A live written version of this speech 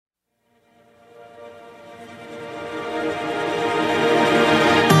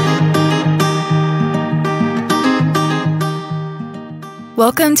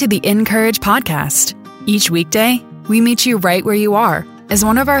Welcome to the Encourage podcast. Each weekday, we meet you right where you are as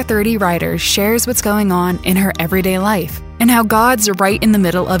one of our 30 writers shares what's going on in her everyday life and how God's right in the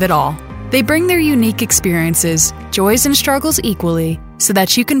middle of it all. They bring their unique experiences, joys and struggles equally, so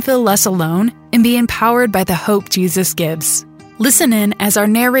that you can feel less alone and be empowered by the hope Jesus gives. Listen in as our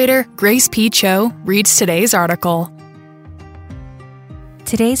narrator, Grace P. Cho, reads today's article.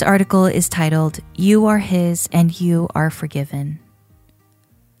 Today's article is titled, You Are His and You Are Forgiven.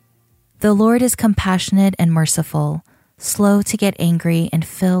 The Lord is compassionate and merciful, slow to get angry and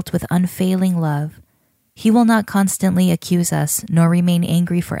filled with unfailing love. He will not constantly accuse us, nor remain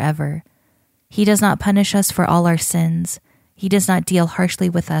angry forever. He does not punish us for all our sins. He does not deal harshly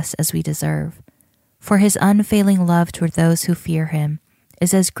with us as we deserve. For his unfailing love toward those who fear him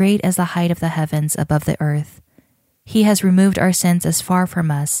is as great as the height of the heavens above the earth. He has removed our sins as far from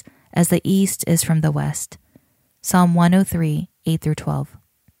us as the east is from the west. Psalm 103, 8-12.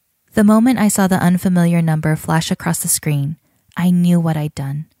 The moment I saw the unfamiliar number flash across the screen, I knew what I'd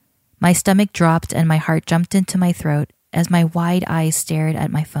done. My stomach dropped and my heart jumped into my throat as my wide eyes stared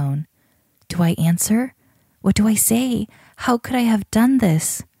at my phone. Do I answer? What do I say? How could I have done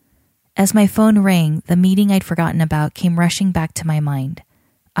this? As my phone rang, the meeting I'd forgotten about came rushing back to my mind.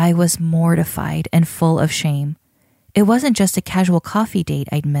 I was mortified and full of shame. It wasn't just a casual coffee date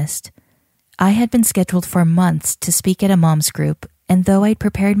I'd missed. I had been scheduled for months to speak at a mom's group, and though I'd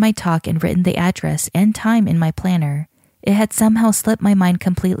prepared my talk and written the address and time in my planner, it had somehow slipped my mind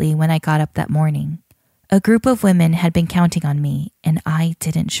completely when I got up that morning. A group of women had been counting on me, and I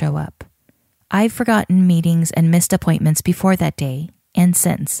didn't show up. I've forgotten meetings and missed appointments before that day, and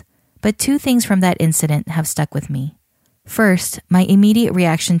since, but two things from that incident have stuck with me. First, my immediate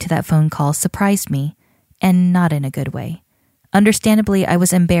reaction to that phone call surprised me, and not in a good way. Understandably, I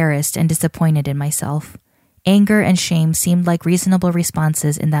was embarrassed and disappointed in myself. Anger and shame seemed like reasonable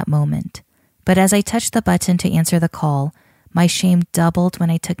responses in that moment. But as I touched the button to answer the call, my shame doubled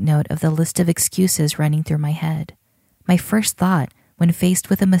when I took note of the list of excuses running through my head. My first thought, when faced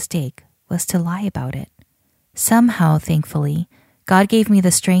with a mistake, was to lie about it. Somehow, thankfully, God gave me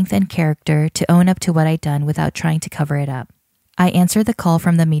the strength and character to own up to what I'd done without trying to cover it up. I answered the call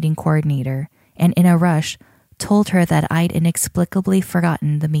from the meeting coordinator, and in a rush, told her that I'd inexplicably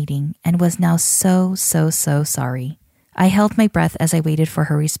forgotten the meeting and was now so sorry. I held my breath as I waited for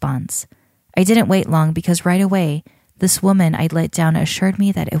her response. I didn't wait long because right away, this woman I'd let down assured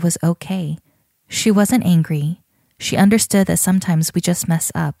me that it was okay. She wasn't angry. She understood that sometimes we just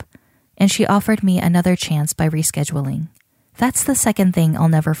mess up, and she offered me another chance by rescheduling. That's the second thing I'll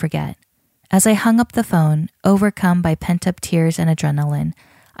never forget. As I hung up the phone, overcome by pent-up tears and adrenaline,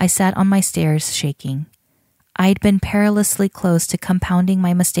 I sat on my stairs shaking. I'd been perilously close to compounding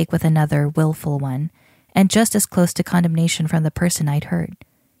my mistake with another willful one, and just as close to condemnation from the person I'd hurt.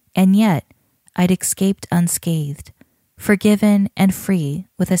 And yet, I'd escaped unscathed, forgiven and free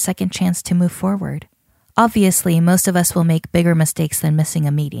with a second chance to move forward. Obviously, most of us will make bigger mistakes than missing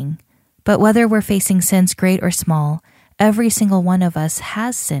a meeting. But whether we're facing sins great or small, every single one of us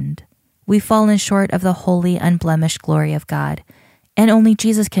has sinned. We've fallen short of the holy, unblemished glory of God, and only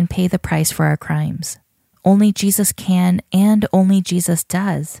Jesus can pay the price for our crimes. Only Jesus can, and only Jesus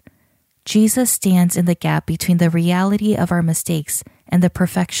does. Jesus stands in the gap between the reality of our mistakes and the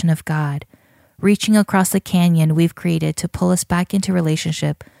perfection of God, reaching across the canyon we've created to pull us back into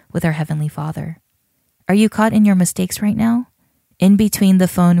relationship with our Heavenly Father. Are you caught in your mistakes right now? In between the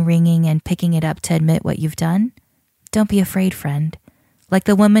phone ringing and picking it up to admit what you've done? Don't be afraid, friend. Like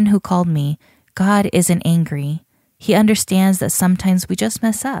the woman who called me, God isn't angry. He understands that sometimes we just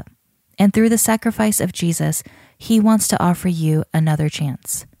mess up. And through the sacrifice of Jesus, he wants to offer you another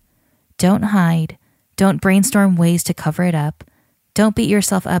chance. Don't hide. Don't brainstorm ways to cover it up. Don't beat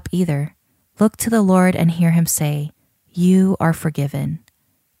yourself up either. Look to the Lord and hear him say, You are forgiven.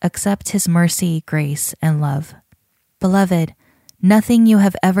 Accept his mercy, grace, and love. Beloved, nothing you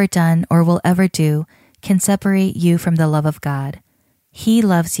have ever done or will ever do can separate you from the love of God. He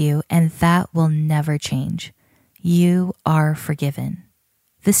loves you, and that will never change. You are forgiven.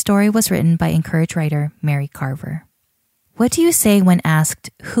 This story was written by Encourage writer Mary Carver. What do you say when asked,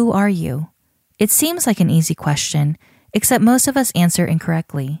 Who are you? It seems like an easy question, except most of us answer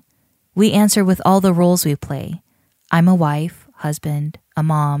incorrectly. We answer with all the roles we play. I'm a wife, husband, a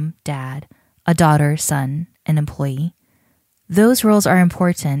mom, dad, a daughter, son, an employee. Those roles are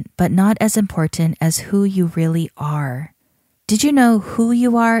important, but not as important as who you really are. Did you know who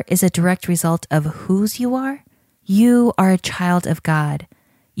you are is a direct result of whose you are? You are a child of God.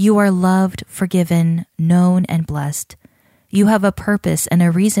 You are loved, forgiven, known, and blessed. You have a purpose and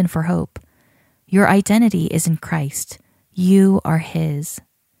a reason for hope. Your identity is in Christ. You are his.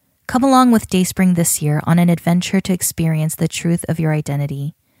 Come along with Dayspring this year on an adventure to experience the truth of your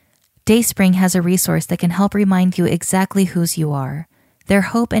identity. Dayspring has a resource that can help remind you exactly whose you are. Their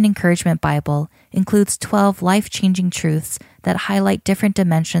Hope and Encouragement Bible includes 12 life-changing truths that highlight different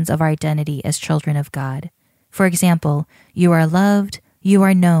dimensions of our identity as children of God. For example, you are loved, you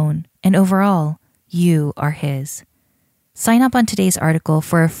are known, and overall, you are His. Sign up on today's article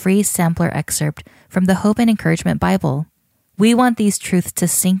for a free sampler excerpt from the Hope and Encouragement Bible. We want these truths to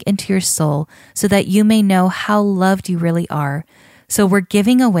sink into your soul so that you may know how loved you really are. So we're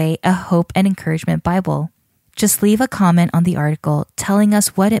giving away a Hope and Encouragement Bible. Just leave a comment on the article telling us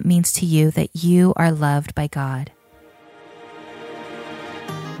what it means to you that you are loved by God.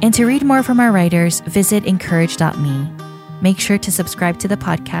 And to read more from our writers, visit encourage.me. Make sure to subscribe to the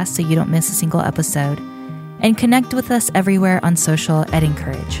podcast so you don't miss a single episode. And connect with us everywhere on social at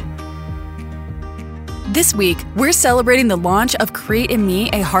Encourage. This week, we're celebrating the launch of Create in Me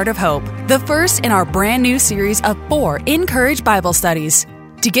a Heart of Hope, the first in our brand new series of 4 Encourage Bible studies.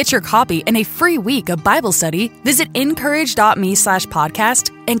 To get your copy and a free week of Bible study, visit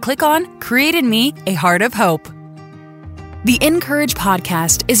encourage.me/podcast and click on Create in Me a Heart of Hope. The Encourage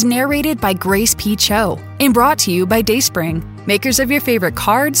podcast is narrated by Grace P. Cho and brought to you by Dayspring, makers of your favorite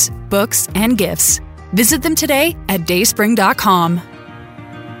cards, books, and gifts. Visit them today at dayspring.com.